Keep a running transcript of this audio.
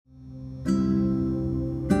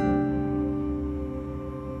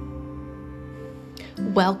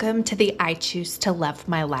Welcome to the I Choose to Love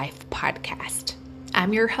My Life podcast.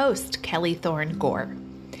 I'm your host, Kelly Thorne Gore.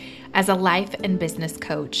 As a life and business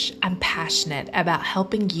coach, I'm passionate about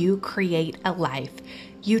helping you create a life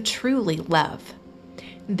you truly love.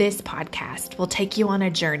 This podcast will take you on a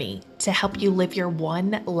journey to help you live your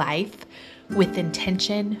one life with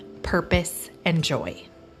intention, purpose, and joy.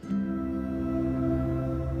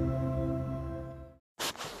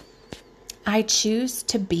 I choose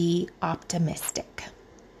to be optimistic.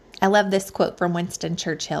 I love this quote from Winston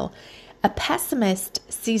Churchill. A pessimist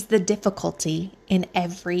sees the difficulty in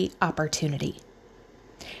every opportunity.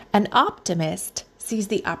 An optimist sees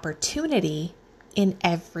the opportunity in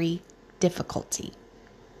every difficulty.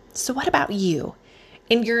 So what about you?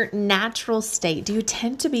 In your natural state, do you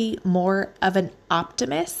tend to be more of an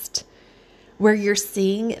optimist where you're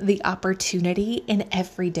seeing the opportunity in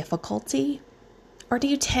every difficulty? Or do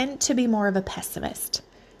you tend to be more of a pessimist,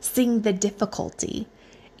 seeing the difficulty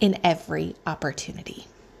in every opportunity?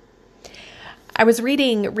 I was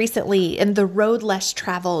reading recently in The Road Less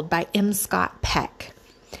Traveled by M. Scott Peck,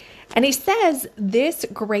 and he says this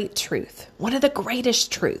great truth, one of the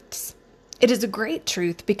greatest truths. It is a great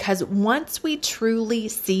truth because once we truly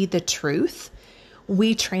see the truth,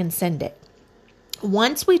 we transcend it.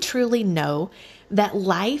 Once we truly know that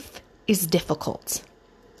life is difficult,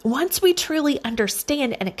 once we truly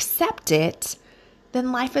understand and accept it,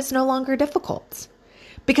 then life is no longer difficult.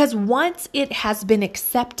 Because once it has been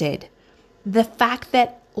accepted, the fact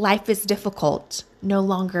that life is difficult no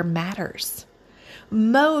longer matters.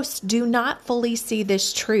 Most do not fully see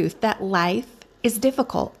this truth that life is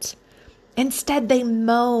difficult. Instead, they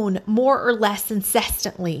moan more or less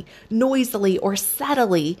incessantly, noisily, or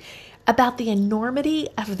subtly about the enormity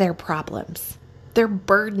of their problems, their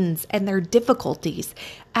burdens, and their difficulties,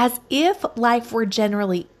 as if life were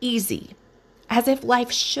generally easy, as if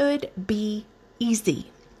life should be easy.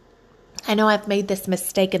 I know I've made this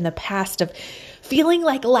mistake in the past of feeling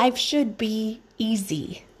like life should be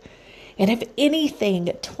easy. And if anything,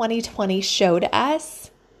 2020 showed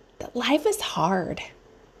us that life is hard.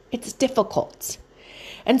 It's difficult.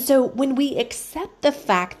 And so when we accept the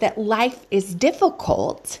fact that life is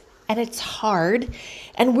difficult and it's hard,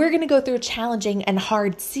 and we're going to go through challenging and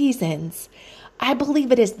hard seasons, I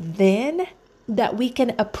believe it is then that we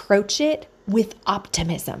can approach it with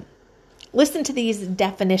optimism. Listen to these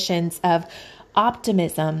definitions of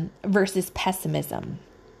optimism versus pessimism.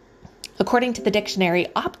 According to the dictionary,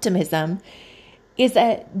 optimism is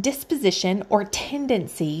a disposition or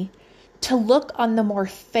tendency to look on the more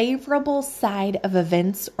favorable side of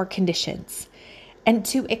events or conditions and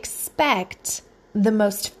to expect the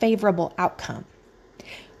most favorable outcome.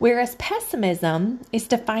 Whereas pessimism is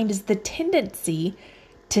defined as the tendency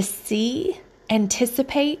to see,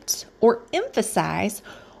 anticipate, or emphasize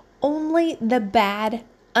only the bad,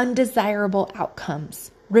 undesirable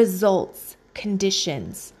outcomes, results,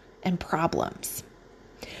 conditions, and problems.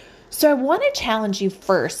 So I want to challenge you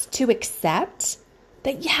first to accept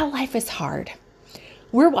that, life is hard.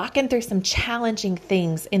 We're walking through some challenging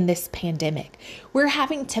things in this pandemic. We're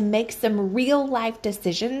having to make some real life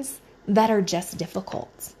decisions that are just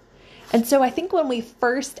difficult. And so I think when we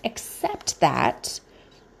first accept that,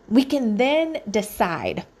 we can then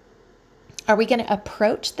decide, are we going to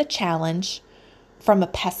approach the challenge from a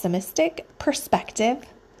pessimistic perspective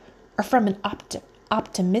or from an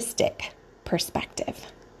optimistic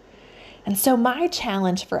perspective? And so my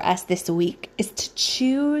challenge for us this week is to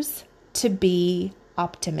choose to be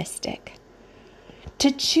optimistic,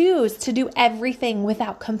 to choose to do everything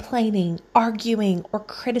without complaining, arguing, or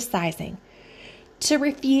criticizing, to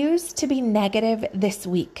refuse to be negative this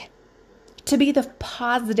week, to be the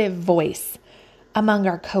positive voice among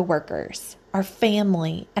our coworkers, our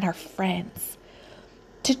family, and our friends,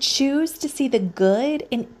 to choose to see the good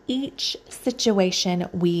in each situation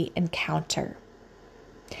we encounter.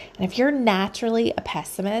 And if you're naturally a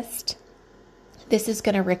pessimist, this is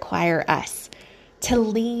going to require us to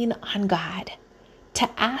lean on God, to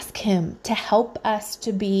ask Him to help us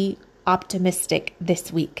to be optimistic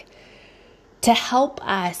this week, to help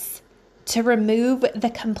us to remove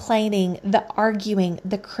the complaining, the arguing,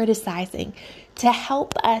 the criticizing, to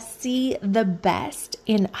help us see the best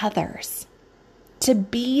in others, to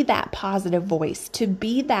be that positive voice, to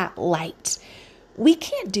be that light. We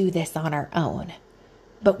can't do this on our own,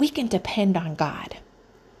 but we can depend on God.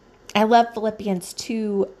 I love Philippians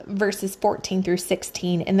 2 verses 14 through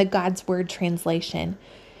 16 in the God's Word translation.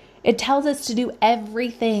 It tells us to do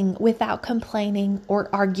everything without complaining or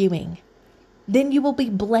arguing. Then you will be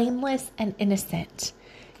blameless and innocent.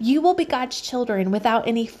 You will be God's children without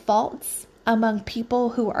any faults among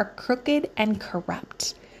people who are crooked and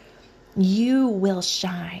corrupt. You will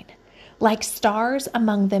shine like stars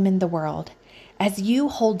among them in the world as you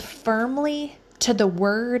hold firmly to the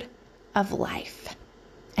word of life.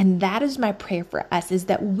 And that is my prayer for us, is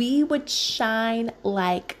that we would shine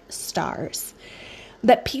like stars,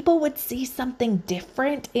 that people would see something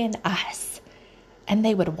different in us and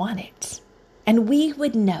they would want it. And we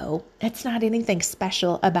would know it's not anything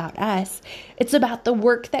special about us. It's about the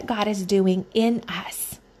work that God is doing in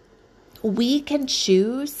us. We can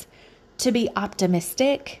choose to be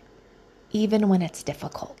optimistic even when it's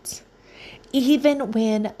difficult, even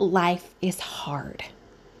when life is hard.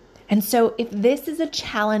 And so if this is a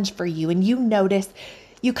challenge for you and you notice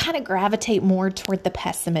you kind of gravitate more toward the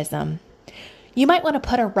pessimism, you might want to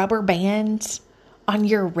put a rubber band on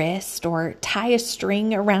your wrist or tie a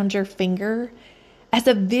string around your finger as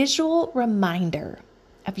a visual reminder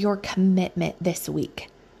of your commitment this week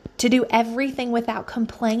to do everything without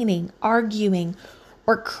complaining, arguing,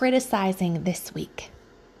 or criticizing this week.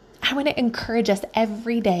 I want to encourage us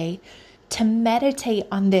every day to meditate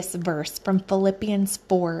on this verse from Philippians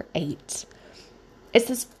 4:8. It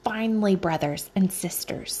says, "Finally, brothers and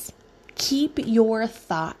sisters, keep your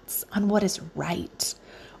thoughts on what is right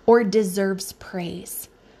or deserves praise.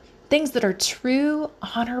 Things that are true,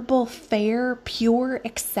 honorable, fair, pure,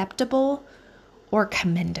 acceptable, or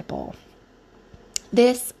commendable."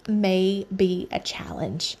 This may be a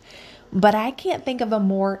challenge, but I can't think of a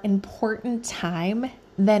more important time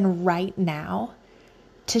than right now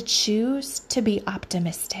to choose to be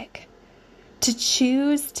optimistic, to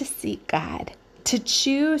choose to seek God, to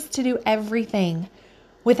choose to do everything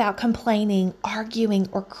without complaining, arguing,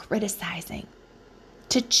 or criticizing,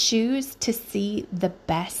 to choose to see the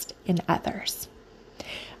best in others.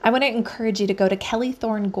 I want to encourage you to go to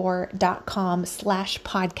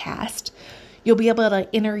kellythorngore.com/podcast. You'll be able to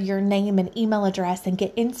enter your name and email address and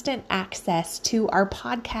get instant access to our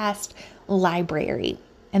podcast library.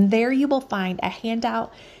 And there you will find a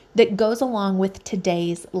handout that goes along with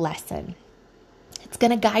today's lesson. It's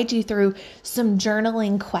going to guide you through some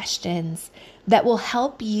journaling questions that will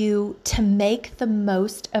help you to make the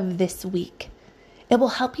most of this week. It will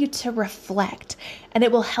help you to reflect, and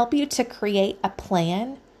it will help you to create a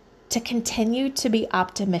plan to continue to be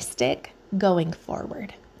optimistic going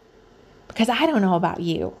forward. Because I don't know about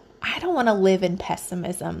you, I don't want to live in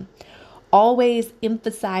pessimism, always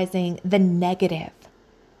emphasizing the negative,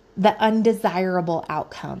 the undesirable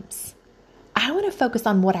outcomes. I want to focus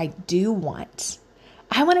on what I do want.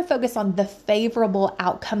 I want to focus on the favorable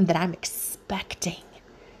outcome that I'm expecting.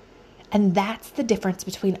 And that's the difference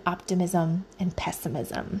between optimism and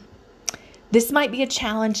pessimism. This might be a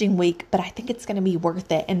challenging week, but I think it's going to be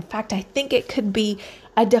worth it. In fact, I think it could be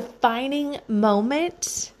a defining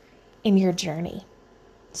moment in your journey.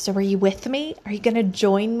 So are you with me? Are you going to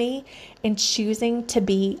join me in choosing to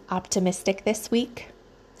be optimistic this week?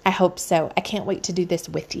 I hope so. I can't wait to do this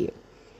with you.